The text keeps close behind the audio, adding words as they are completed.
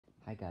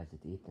Hi guys,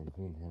 it's Ethan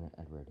from Lieutenant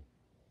Edward.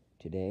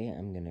 Today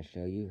I'm going to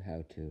show you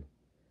how to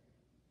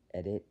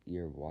edit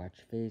your watch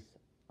face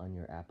on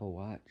your Apple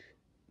Watch.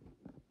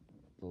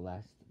 The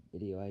last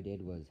video I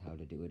did was how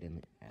to do it in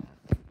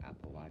the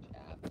Apple Watch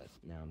app, but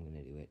now I'm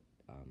going to do it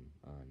on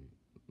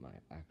my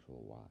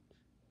actual watch.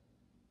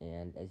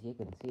 And as you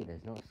can see,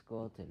 there's no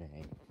school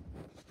today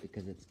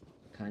because it's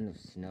kind of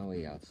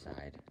snowy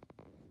outside.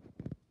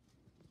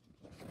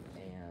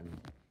 And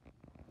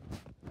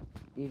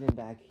even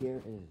back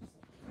here is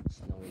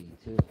snowy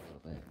too a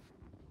little bit.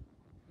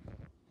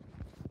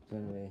 So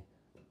anyway,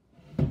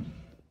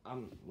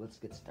 let's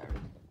get started.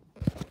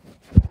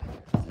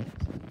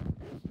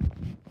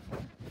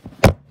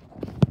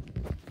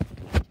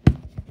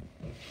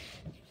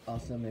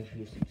 Also, make sure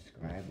you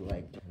subscribe,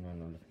 like, turn on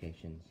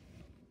notifications.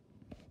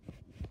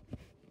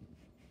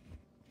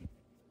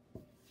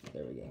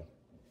 There we go.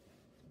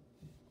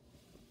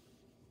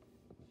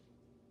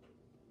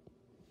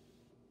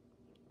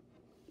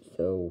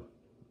 So,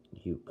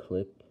 you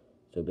click,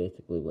 so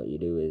basically what you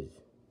do is,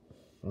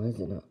 why is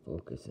it not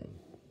focusing?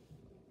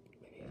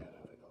 Maybe I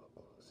have to go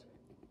closer.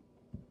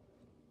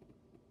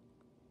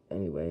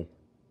 Anyway,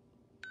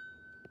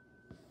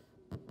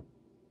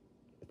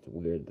 it's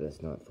weird that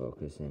it's not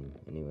focusing.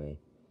 Anyway,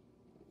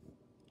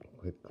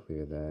 click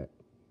clear that.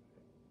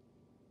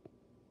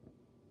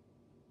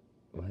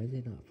 Why is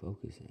it not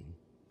focusing?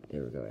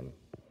 There we go.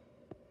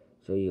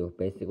 So you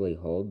basically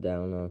hold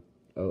down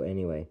on,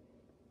 anyway,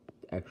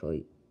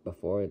 actually,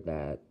 before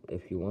that,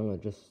 if you want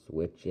to just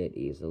switch it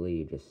easily,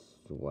 you just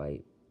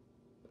swipe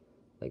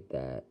like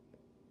that,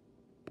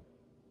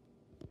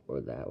 or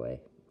that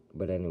way.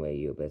 But anyway,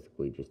 you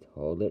basically just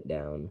hold it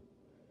down.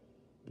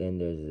 Then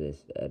there's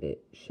this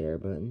edit share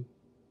button.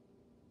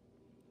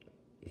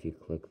 If you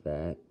click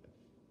that,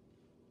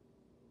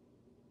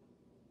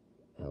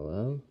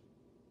 hello?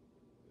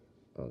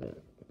 Oh, there.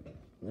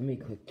 Let me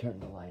turn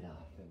the light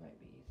off. It might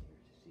be easier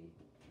to see.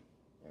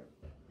 There.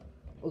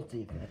 We'll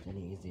see if that's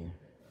any easier.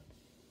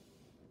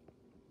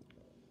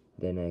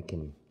 Then I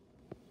can...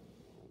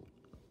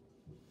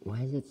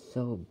 Why is it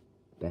so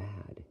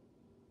bad?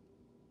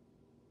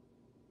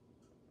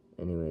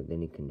 Anyway,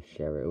 then you can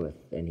share it with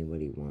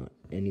anybody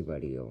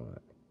you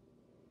want.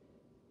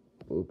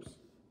 Oops.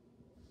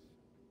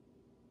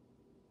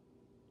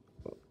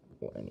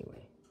 Well,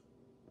 anyway.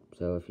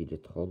 So if you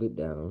just hold it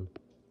down,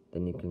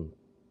 then you can...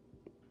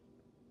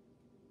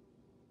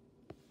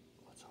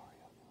 What's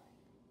Oreo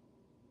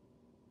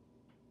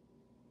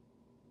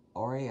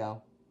doing?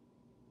 Oreo.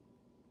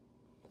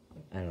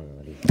 I don't know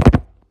what he's...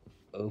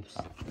 Oops.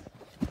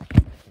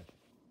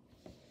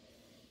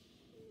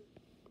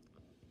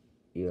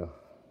 Yeah.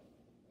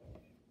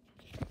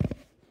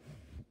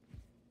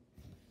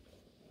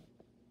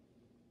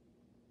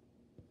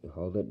 You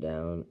hold it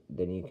down,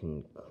 then you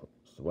can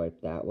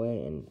swipe that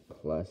way and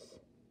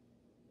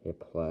hit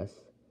plus,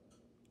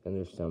 and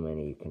there's so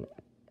many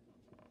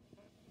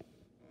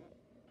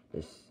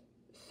there's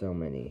so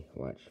many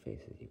watch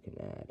faces you can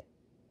add.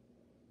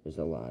 There's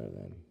a lot of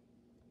them.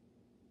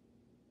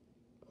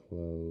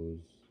 Close.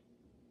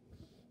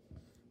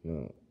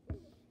 No.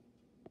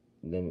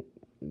 Then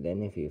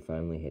if you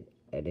finally hit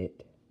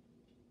edit,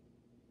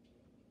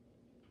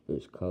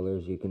 there's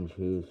colors you can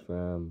choose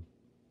from.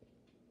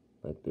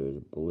 Like there's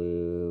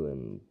blue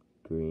and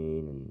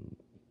green and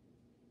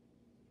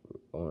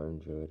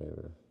orange or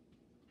whatever.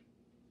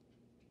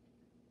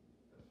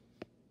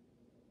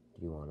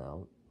 Do you want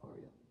out?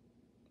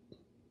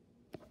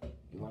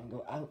 You want to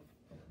go out?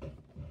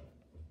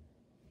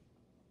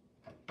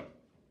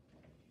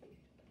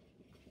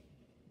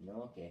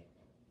 No? Okay.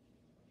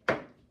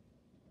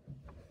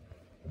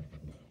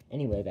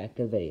 Anyway, back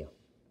to the video.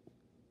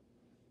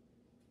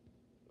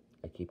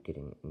 I keep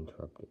getting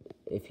interrupted.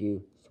 If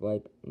you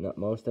swipe,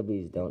 most of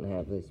these don't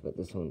have this, but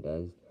this one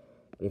does.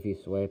 But if you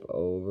swipe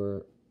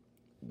over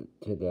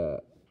to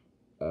the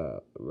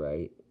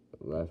right,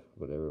 left,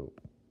 whatever,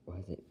 why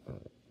is it?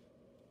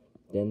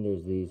 Then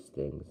there's these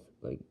things.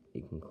 Like,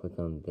 you can click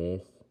on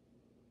this.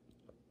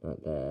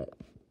 Not that.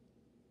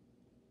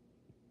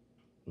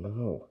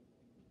 No.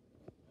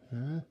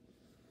 Huh?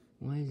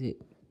 Why is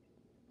it?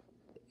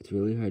 It's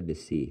really hard to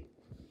see.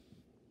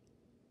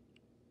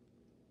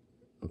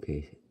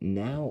 Okay,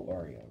 now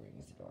Oreo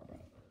rings the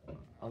doorbell.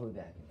 I'll be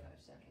back in 5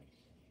 seconds.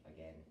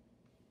 Again.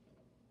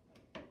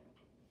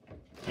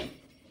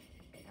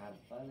 Have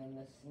fun in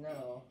the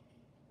snow.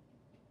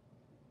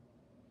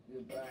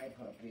 Goodbye,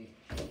 puppy.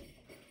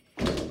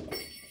 Oh,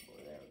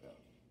 there we go.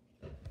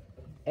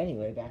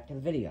 Anyway, back to the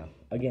video.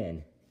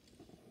 Again.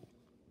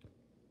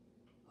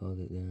 Hold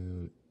it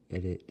down.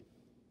 Edit.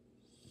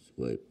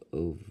 Swipe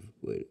over.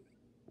 Wait.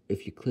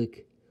 If you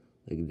click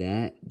like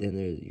that, then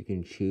you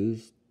can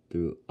choose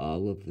through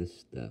all of this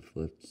stuff.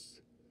 For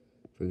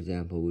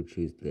example, we'll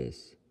choose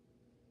this.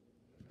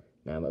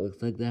 Now it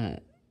looks like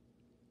that.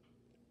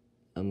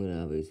 I'm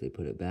gonna obviously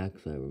put it back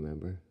so I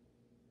remember.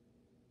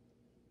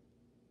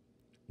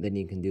 Then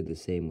you can do the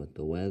same with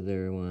the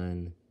weather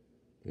one.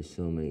 There's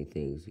so many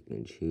things you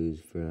can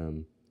choose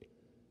from.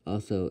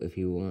 Also, if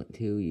you want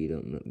to,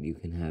 you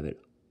can have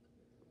it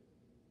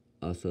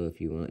Also, if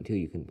you want to,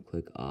 you can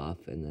click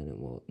off and then it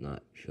will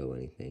not show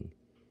anything.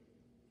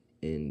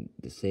 And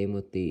the same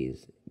with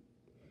these.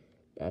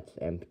 That's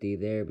empty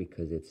there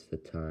because it's the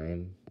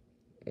time,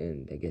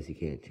 and I guess you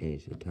can't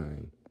change the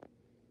time.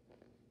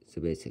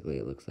 So basically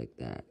it looks like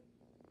that.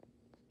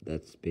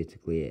 That's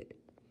basically it.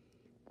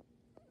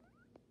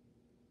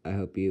 I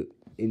hope you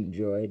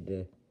enjoyed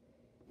the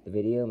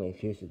video. Make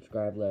sure you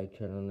subscribe, like,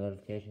 turn on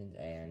notifications,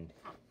 and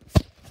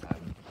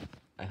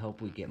I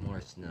hope we get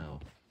more snow.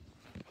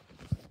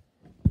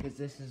 Because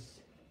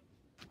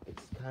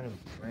it's kind of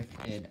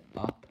drifted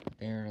up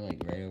there,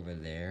 like right over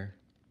there.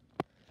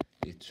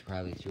 It's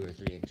probably 2 or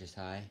 3 inches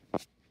high.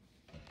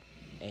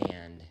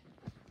 And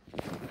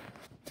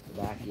the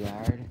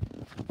backyard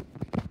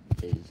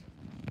is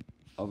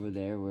over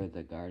there where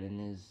the garden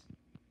is.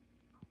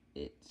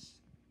 It's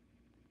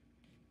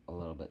a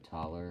little bit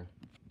taller.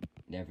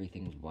 And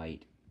everything's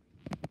white.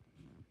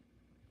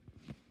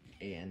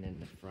 And in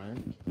the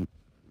front,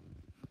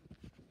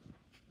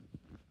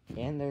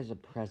 and there's a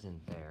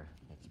present there.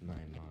 That's my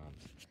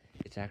mom's.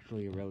 It's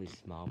actually a really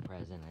small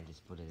present. I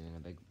just put it in a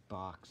big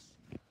box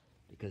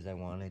because I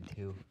wanted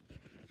to.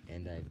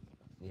 And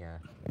yeah.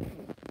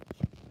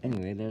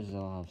 Anyway, there's a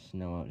lot of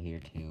snow out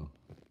here too.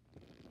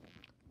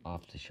 I'll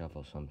have to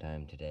shovel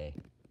sometime today.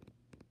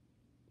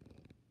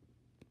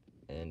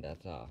 And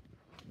that's all.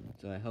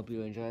 So I hope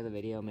you enjoy the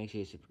video. Make sure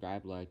you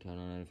subscribe, like, turn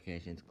on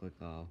notifications, click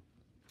all.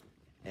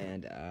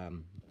 And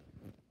I'm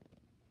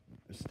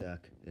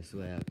stuck this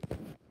way up.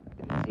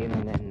 See you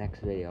in the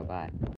next video. Bye.